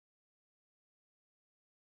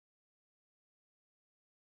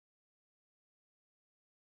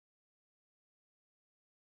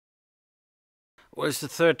Well, it's the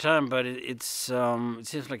third time, but it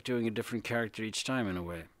seems like doing a different character each time in a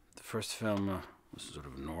way. The first film was sort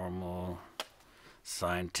of normal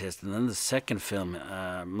scientist, and then the second film,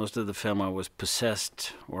 most of the film I was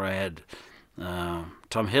possessed, or I had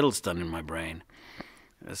Tom Hiddleston in my brain,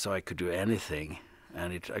 so I could do anything,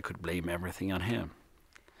 and I could blame everything on him.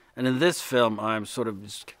 And in this film, I'm sort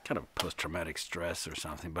of kind of post-traumatic stress or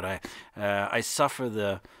something, but I suffer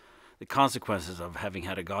the consequences of having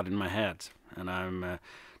had a god in my head, and I'm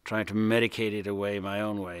trying to medicate it away my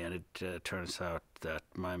own way, and it turns out that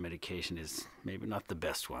my medication is maybe not the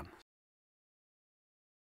best one.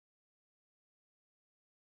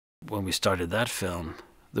 When we started that film,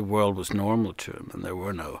 the world was normal to him, and there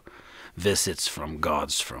were no visits from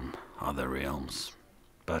gods from other realms.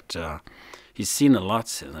 But he's seen a lot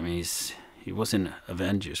since. I mean, he was in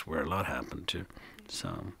Avengers, where a lot happened too.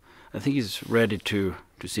 So I think he's ready to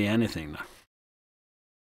see anything now.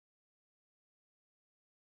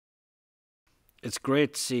 It's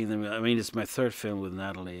great seeing them. I mean, it's my third film with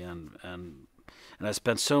Natalie, and I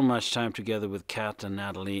spent so much time together with Kat and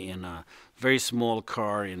Natalie in a very small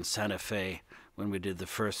car in Santa Fe when we did the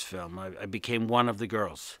first film. I became one of the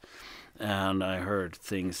girls, and I heard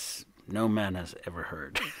things no man has ever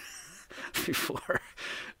heard before.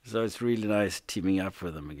 So it's really nice teaming up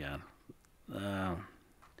with them again.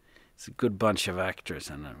 It's a good bunch of actors,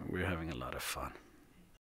 and we're having a lot of fun.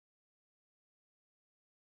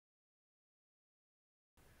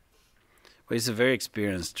 Well, he's a very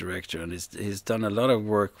experienced director, and he's done a lot of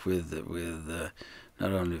work with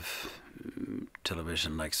not only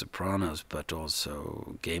television like Sopranos, but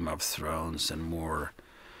also Game of Thrones and more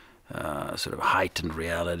sort of heightened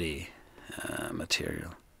reality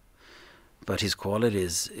material. But his quality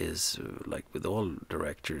is like with all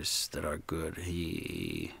directors that are good.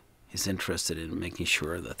 He's interested in making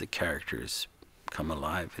sure that the characters come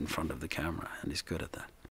alive in front of the camera, and he's good at that.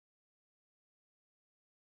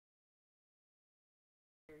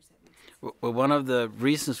 Well, one of the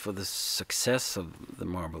reasons for the success of the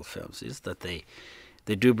Marvel films is that they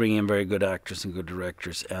do bring in very good actors and good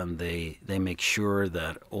directors, and they make sure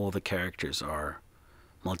that all the characters are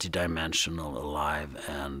multidimensional, alive,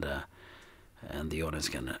 and the audience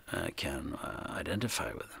can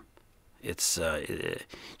identify with them. It's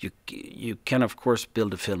you can of course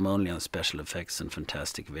build a film only on special effects and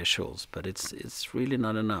fantastic visuals, but it's really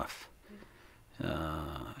not enough.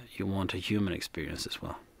 You want a human experience as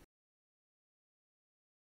well.